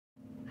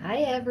Hi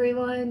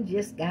everyone,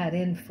 just got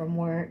in from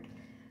work.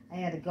 I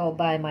had to go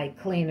buy my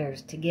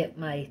cleaners to get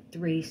my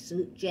 3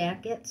 suit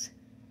jackets,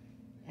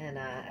 and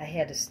I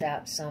had to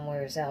stop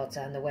somewhere else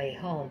on the way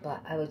home,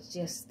 but I was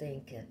just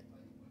thinking,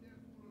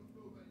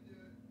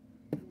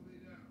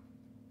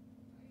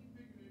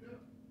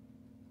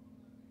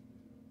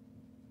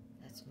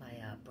 that's my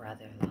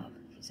brother-in-law.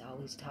 He's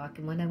always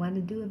talking when I want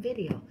to do a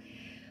video,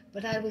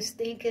 but I was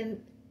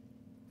thinking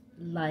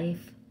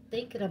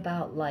thinking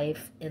about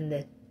life and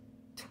the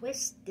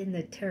twists and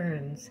the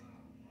turns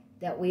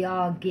that we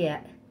all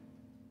get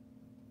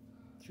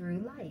through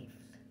life.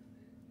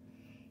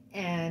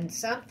 And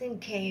something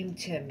came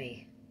to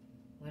me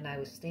when I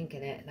was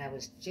thinking it, and I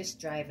was just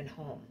driving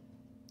home.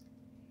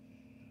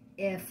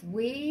 If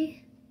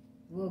we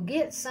will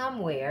get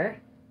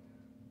somewhere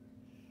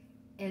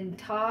and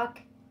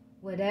talk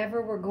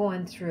whatever we're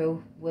going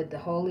through with the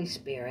Holy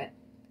Spirit,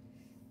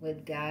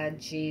 with God,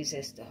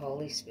 Jesus, the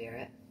Holy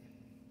Spirit,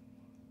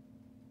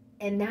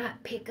 and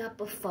not pick up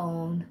a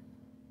phone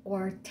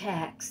or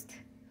text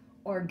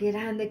or get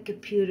on the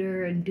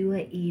computer and do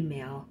an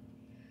email,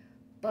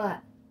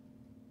 but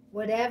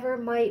whatever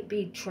might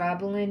be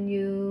troubling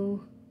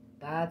you,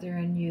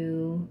 bothering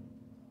you,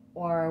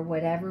 or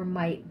whatever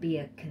might be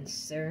a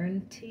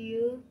concern to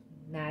you,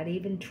 not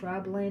even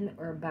troubling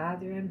or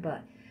bothering,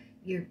 but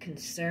you're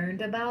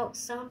concerned about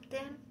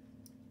something,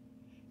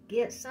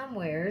 get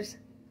somewheres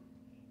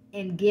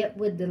and get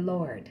with the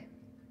Lord.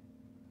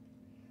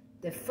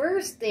 The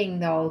first thing,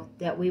 though,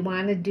 that we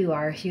want to do,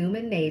 our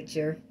human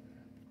nature,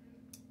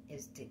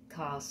 is to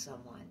call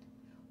someone,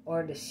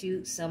 or to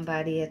shoot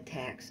somebody a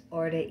text,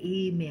 or to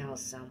email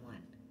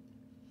someone.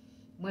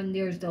 When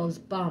there's those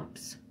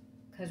bumps,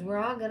 because we're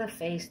all going to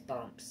face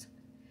bumps.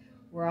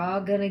 We're all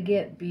going to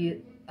get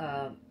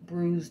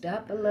bruised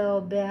up a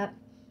little bit.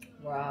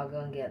 We're all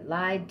going to get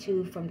lied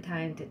to from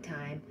time to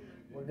time.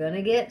 We're going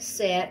to get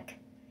sick.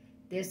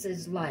 This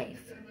is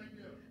life.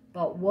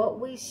 But what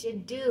we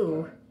should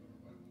do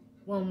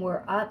when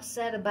we're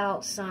upset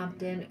about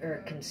something or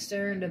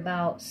concerned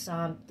about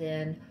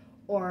something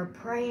or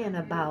praying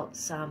about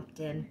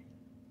something,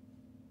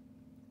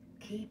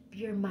 keep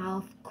your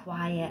mouth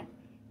quiet.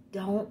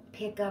 Don't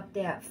pick up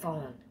that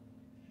phone.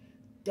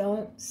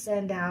 Don't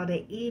send out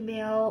an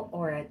email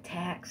or a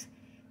text.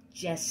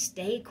 Just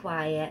stay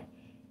quiet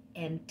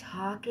and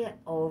talk it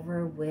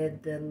over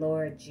with the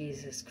Lord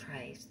Jesus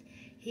Christ.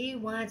 He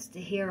wants to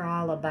hear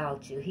all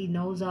about you. He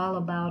knows all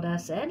about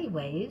us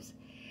anyways,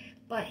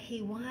 but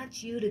He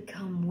wants you to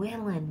come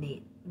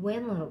willingly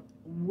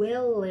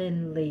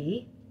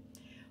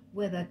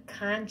with a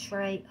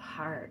contrite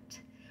heart,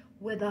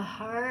 with a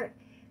heart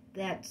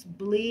that's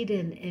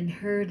bleeding and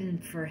hurting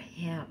for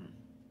Him.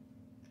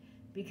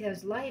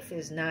 Because life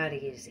is not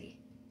easy.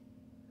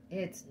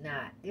 It's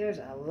not. There's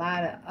a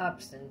lot of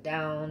ups and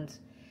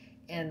downs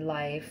in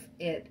life.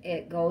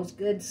 It goes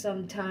good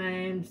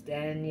sometimes,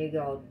 then you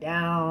go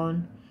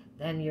down,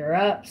 then you're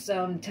up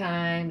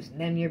sometimes, and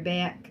then you're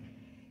back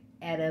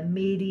at a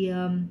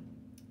medium,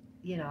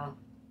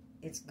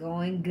 it's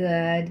going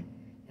good,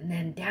 and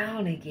then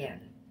down again.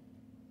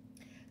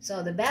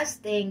 So the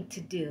best thing to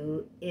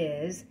do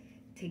is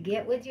to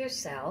get with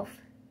yourself,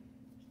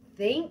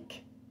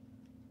 think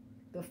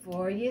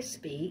before you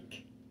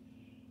speak,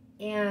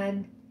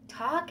 and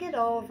talk it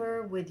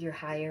over with your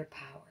higher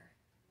power.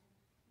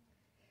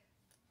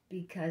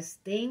 Because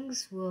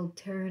things will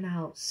turn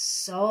out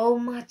so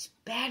much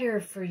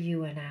better for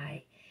you and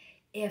I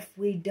if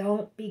we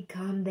don't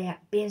become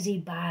that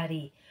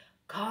busybody,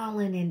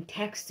 calling and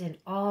texting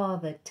all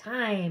the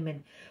time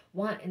and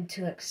wanting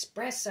to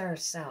express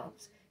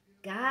ourselves.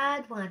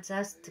 God wants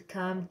us to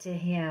come to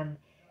Him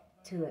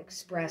to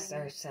express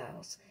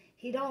ourselves.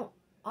 He don't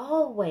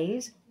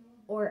always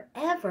or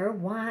ever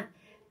want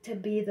to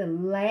be the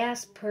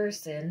last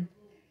person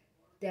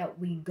that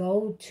we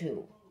go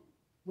to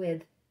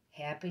with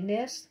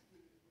happiness,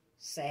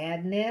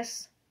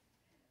 sadness,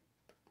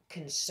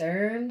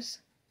 concerns,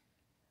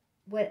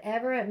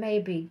 whatever it may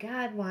be.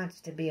 God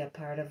wants to be a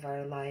part of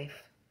our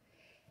life,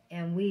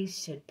 and we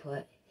should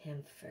put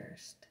Him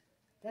first.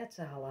 That's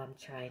all I'm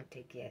trying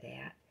to get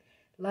at.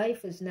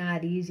 Life is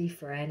not easy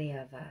for any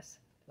of us.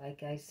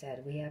 Like I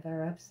said, we have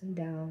our ups and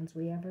downs.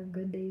 We have our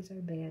good days,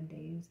 our bad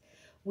days.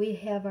 We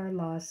have our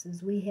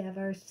losses. We have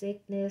our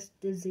sickness,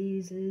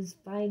 diseases,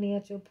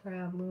 financial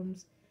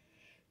problems,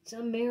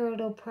 some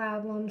marital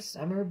problems.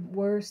 Some are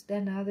worse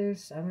than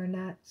others. Some are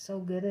not so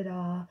good at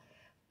all.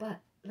 But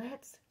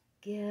let's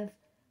give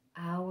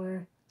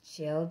our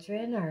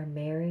children, our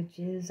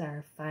marriages,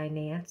 our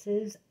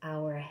finances,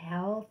 our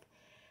health,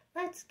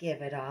 let's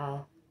give it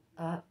all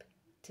up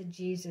to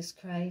Jesus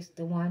Christ,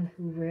 the one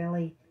who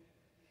really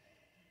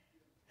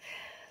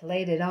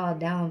laid it all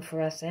down for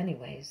us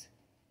anyways.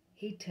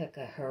 He took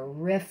a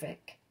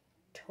horrific,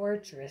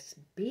 torturous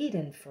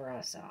beating for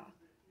us all.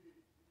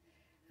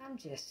 I'm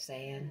just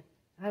saying,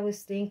 I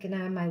was thinking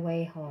on my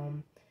way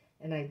home,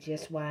 and I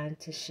just wanted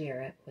to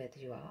share it with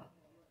you all.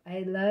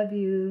 I love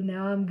you.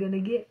 Now I'm going to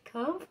get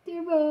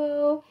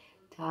comfortable.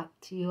 Talk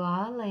to you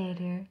all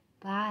later.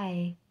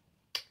 Bye.